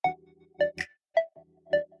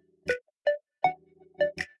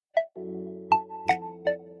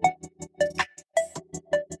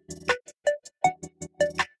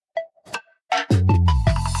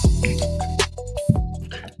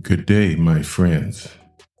Good day, my friends,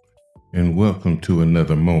 and welcome to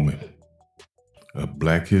another moment, a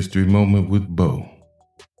Black History Moment with Bo.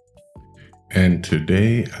 And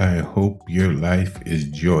today, I hope your life is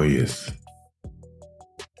joyous.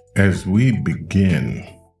 As we begin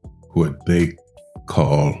what they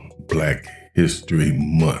call Black History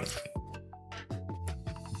Month,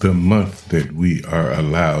 the month that we are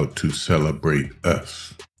allowed to celebrate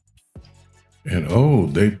us.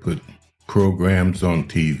 And they put programs on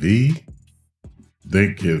TV,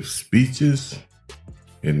 they give speeches,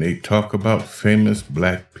 and they talk about famous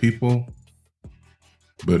Black people,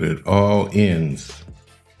 but it all ends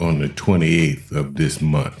on the 28th of this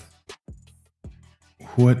month.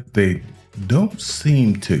 What they don't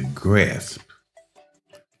seem to grasp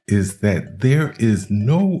is that there is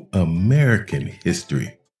no American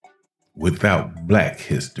history without Black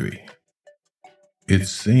history. It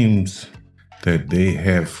seems that they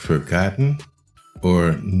have forgotten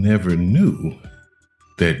or never knew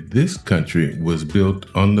that this country was built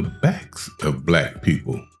on the backs of Black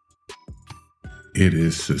people. It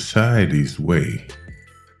is society's way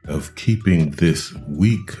of keeping this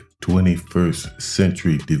weak 21st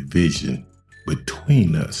century division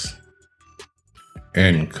between us.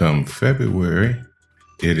 And come February,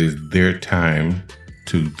 it is their time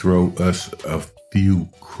to throw us a few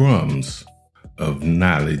crumbs of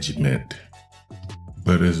knowledgement.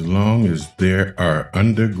 But as long as there are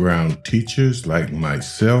underground teachers like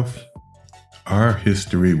myself, our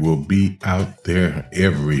history will be out there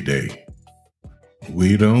every day.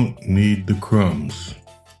 We don't need the crumbs.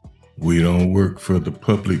 We don't work for the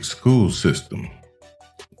public school system.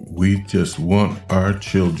 We just want our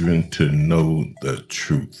children to know the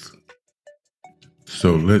truth.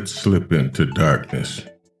 So let's slip into darkness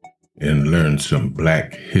and learn some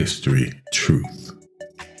Black history truth.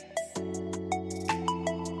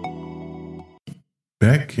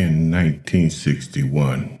 Back in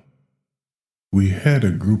 1961, we had a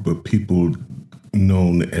group of people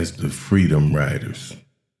known as the Freedom Riders,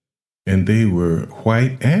 and they were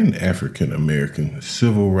white and African American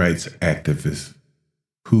civil rights activists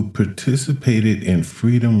who participated in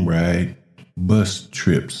Freedom Ride bus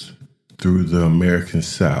trips through the American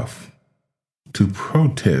South to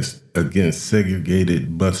protest against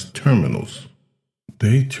segregated bus terminals.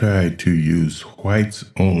 They tried to use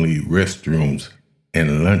whites-only restrooms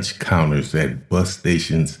and lunch counters at bus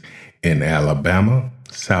stations in Alabama,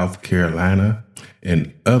 South Carolina,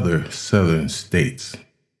 and other southern states.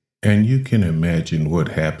 And you can imagine what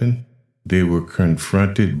happened. They were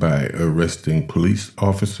confronted by arresting police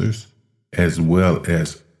officers, as well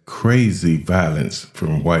as crazy violence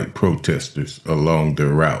from white protesters along the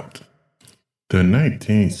route. The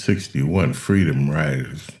 1961 Freedom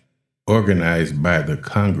Riders, organized by the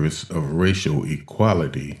Congress of Racial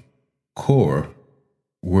Equality, CORE,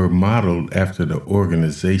 were modeled after the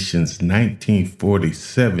organization's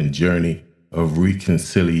 1947 journey of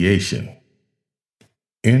reconciliation.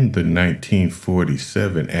 In the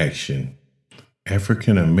 1947 action,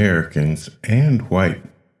 African Americans and white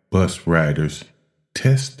bus riders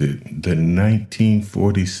tested the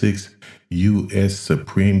 1946 U.S.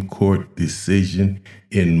 Supreme Court decision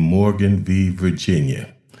in Morgan v.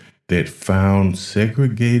 Virginia that found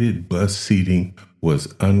segregated bus seating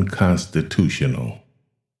was unconstitutional.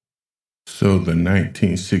 So the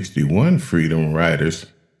 1961 Freedom Riders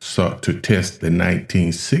sought to test the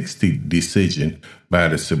 1960 decision by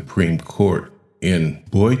the Supreme Court in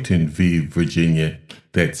Boynton v. Virginia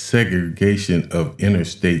that segregation of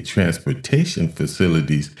interstate transportation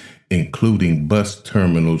facilities, including bus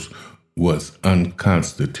terminals, was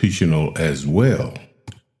unconstitutional as well.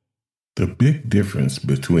 The big difference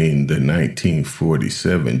between the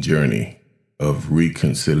 1947 journey of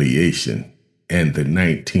reconciliation and the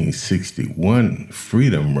 1961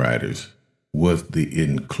 Freedom Riders was the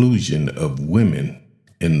inclusion of women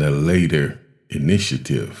in the later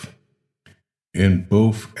initiative. In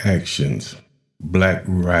both actions, Black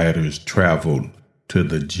riders traveled to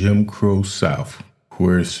the Jim Crow South,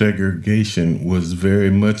 where segregation was very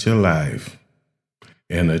much alive,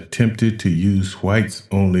 and attempted to use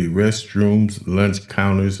whites-only restrooms, lunch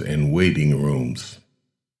counters, and waiting rooms.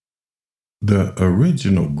 The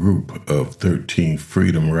original group of 13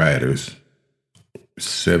 Freedom Riders,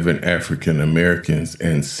 7 African Americans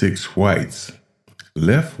and 6 whites,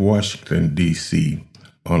 left Washington, D.C.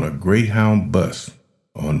 on a Greyhound bus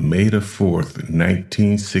on May the 4th,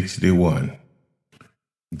 1961.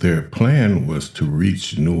 Their plan was to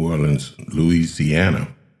reach New Orleans, Louisiana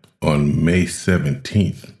on May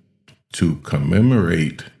 17th to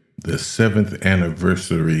commemorate the 7th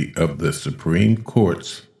anniversary of the Supreme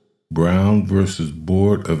Court's Brown versus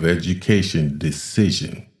Board of Education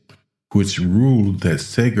decision which ruled that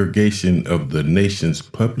segregation of the nation's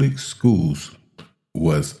public schools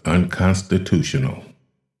was unconstitutional.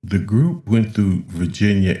 The group went through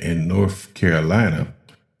Virginia and North Carolina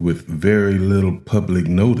with very little public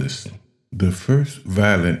notice. The first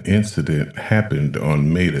violent incident happened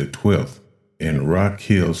on May the 12th in Rock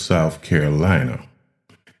Hill, South Carolina.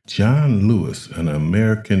 John Lewis, an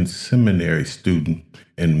American seminary student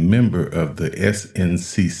and member of the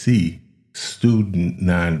SNCC, Student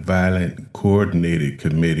Nonviolent Coordinated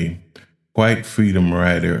Committee, white freedom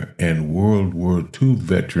rider and World War II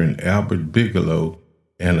veteran Albert Bigelow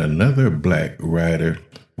and another black rider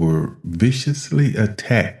were viciously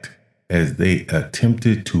attacked as they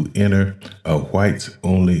attempted to enter a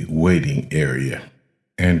whites-only waiting area.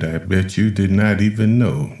 And I bet you did not even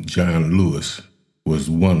know John Lewis was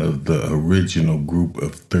one of the original group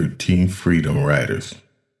of 13 Freedom Riders.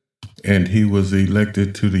 And he was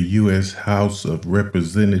elected to the U.S. House of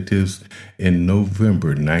Representatives in November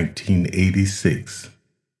 1986.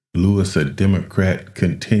 Lewis, a Democrat,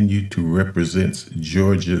 continued to represent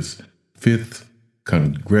Georgia's 5th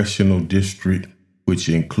Congressional District, which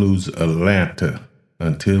includes Atlanta,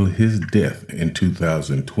 until his death in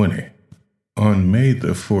 2020. On May the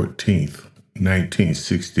 14th,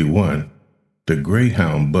 1961, the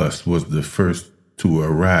Greyhound bus was the first to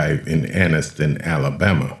arrive in Anniston,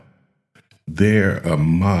 Alabama. There, a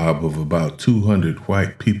mob of about 200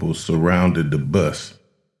 white people surrounded the bus,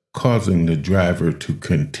 causing the driver to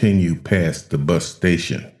continue past the bus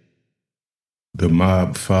station. The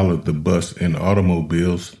mob followed the bus in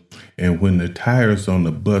automobiles, and when the tires on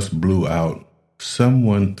the bus blew out,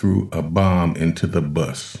 someone threw a bomb into the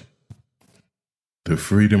bus. The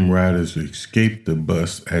Freedom Riders escaped the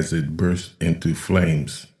bus as it burst into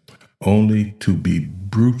flames, only to be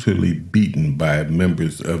brutally beaten by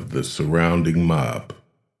members of the surrounding mob.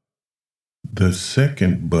 The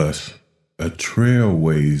second bus, a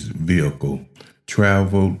Trailways vehicle,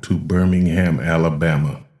 traveled to Birmingham,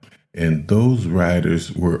 Alabama, and those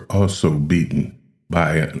riders were also beaten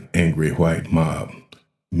by an angry white mob,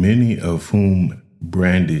 many of whom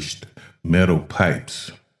brandished metal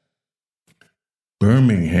pipes.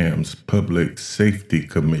 Birmingham's Public Safety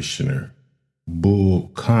Commissioner,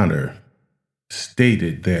 Bull Connor,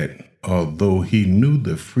 stated that although he knew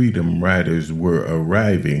the Freedom Riders were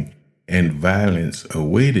arriving and violence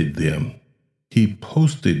awaited them, he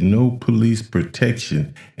posted no police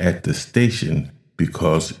protection at the station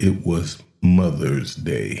because it was Mother's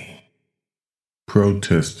Day.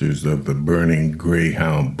 Protesters of the burning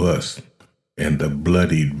Greyhound bus and the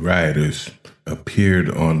bloodied riders appeared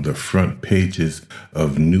on the front pages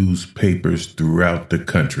of newspapers throughout the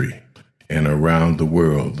country and around the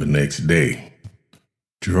world the next day,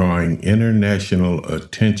 drawing international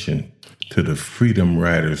attention to the Freedom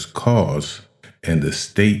Riders' cause and the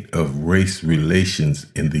state of race relations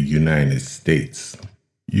in the United States.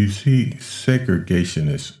 You see,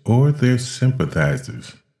 segregationists or their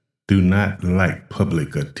sympathizers do not like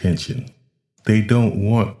public attention. They don't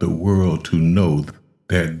want the world to know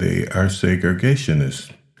that they are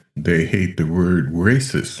segregationists. They hate the word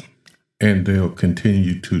racist, and they'll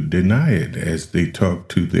continue to deny it as they talk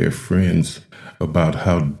to their friends about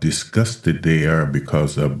how disgusted they are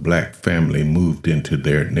because a black family moved into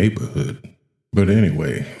their neighborhood. But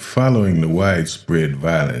anyway, following the widespread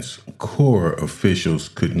violence, Corps officials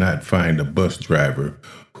could not find a bus driver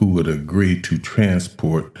who would agree to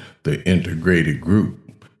transport the integrated group,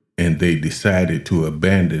 and they decided to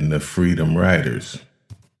abandon the Freedom Riders.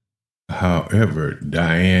 However,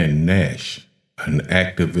 Diane Nash, an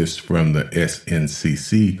activist from the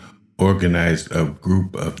SNCC, organized a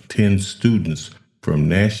group of 10 students from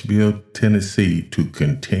Nashville, Tennessee to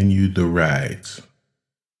continue the rides.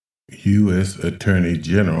 U.S. Attorney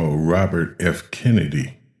General Robert F.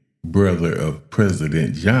 Kennedy, brother of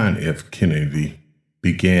President John F. Kennedy,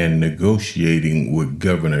 began negotiating with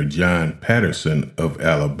Governor John Patterson of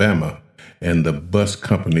Alabama and the bus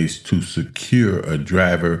companies to secure a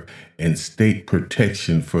driver and state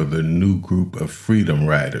protection for the new group of Freedom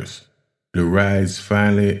Riders. The rides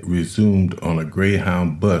finally resumed on a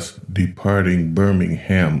Greyhound bus departing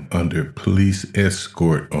Birmingham under police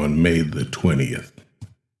escort on May the 20th.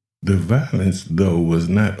 The violence, though, was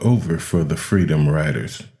not over for the Freedom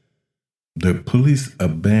Riders. The police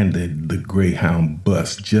abandoned the Greyhound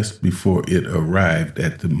bus just before it arrived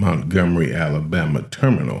at the Montgomery, Alabama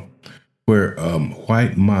terminal, where a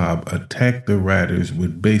white mob attacked the riders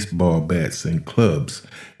with baseball bats and clubs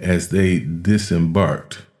as they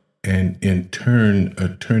disembarked, and in turn,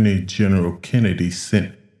 Attorney General Kennedy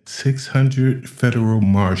sent 600 federal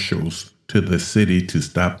marshals to the city to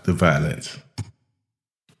stop the violence.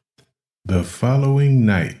 The following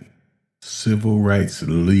night, Civil rights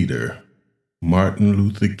leader Martin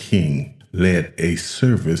Luther King led a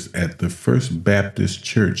service at the First Baptist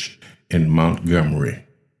Church in Montgomery,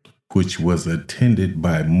 which was attended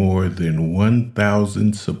by more than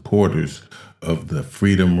 1,000 supporters of the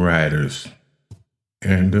Freedom Riders.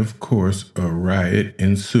 And of course, a riot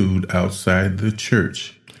ensued outside the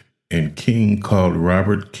church, and King called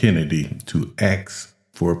Robert Kennedy to ask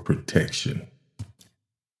for protection.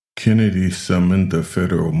 Kennedy summoned the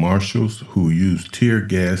federal marshals, who used tear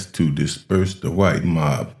gas to disperse the white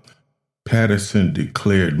mob. Patterson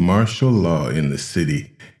declared martial law in the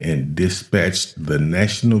city and dispatched the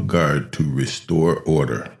National Guard to restore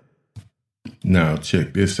order. Now,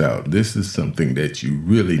 check this out. This is something that you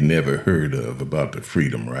really never heard of about the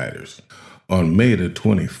Freedom Riders. On May the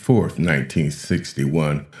 24th,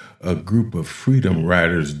 1961, a group of Freedom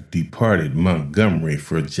Riders departed Montgomery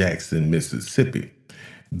for Jackson, Mississippi.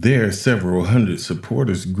 There, several hundred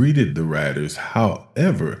supporters greeted the riders.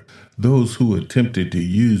 However, those who attempted to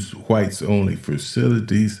use whites-only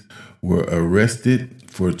facilities were arrested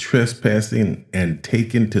for trespassing and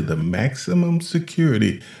taken to the maximum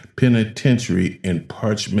security penitentiary in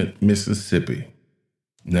Parchment, Mississippi.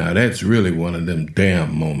 Now, that's really one of them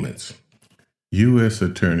damn moments. U.S.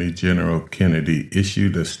 Attorney General Kennedy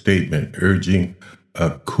issued a statement urging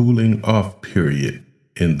a cooling off period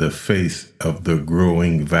in the face of the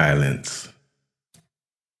growing violence.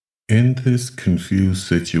 In this confused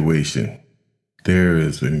situation, there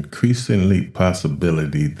is increasingly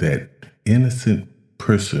possibility that innocent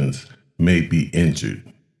persons may be injured.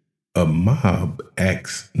 A mob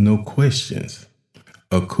asks no questions.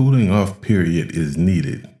 A cooling off period is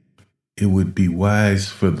needed. It would be wise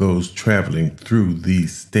for those traveling through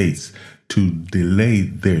these states to delay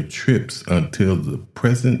their trips until the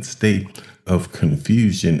present state of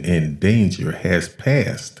confusion and danger has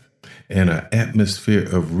passed, and an atmosphere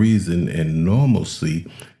of reason and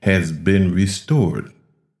normalcy has been restored.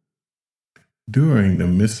 During the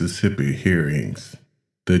Mississippi hearings,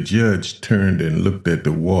 the judge turned and looked at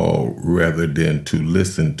the wall rather than to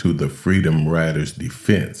listen to the Freedom Riders'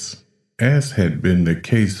 defense, as had been the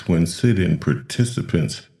case when sit-in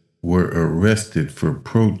participants were arrested for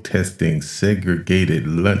protesting segregated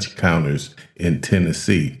lunch counters in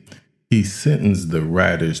Tennessee. He sentenced the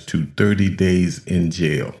riders to 30 days in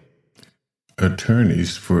jail.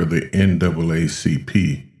 Attorneys for the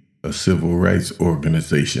NAACP, a civil rights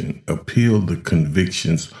organization, appealed the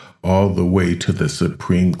convictions all the way to the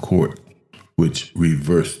Supreme Court, which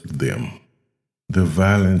reversed them. The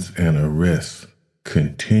violence and arrests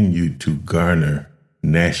continued to garner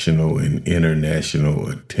national and international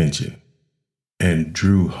attention and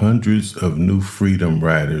drew hundreds of new Freedom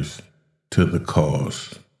Riders to the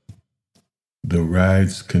cause. The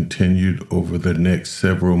rides continued over the next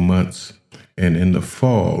several months, and in the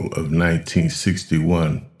fall of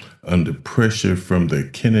 1961, under pressure from the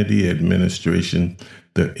Kennedy administration,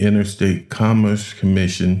 the Interstate Commerce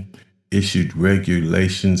Commission issued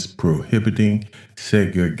regulations prohibiting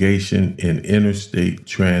segregation in interstate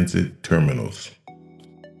transit terminals.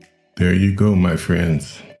 There you go, my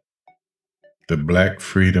friends. The Black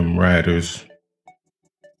Freedom Riders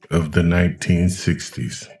of the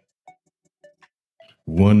 1960s.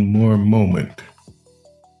 One more moment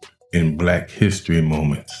in Black History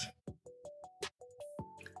Moments.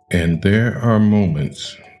 And there are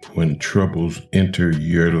moments when troubles enter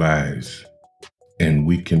your lives, and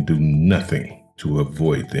we can do nothing to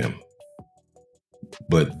avoid them.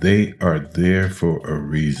 But they are there for a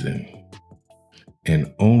reason,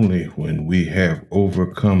 and only when we have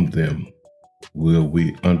overcome them will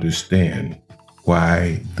we understand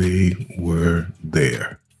why they were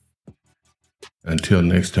there. Until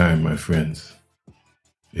next time, my friends,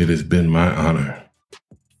 it has been my honor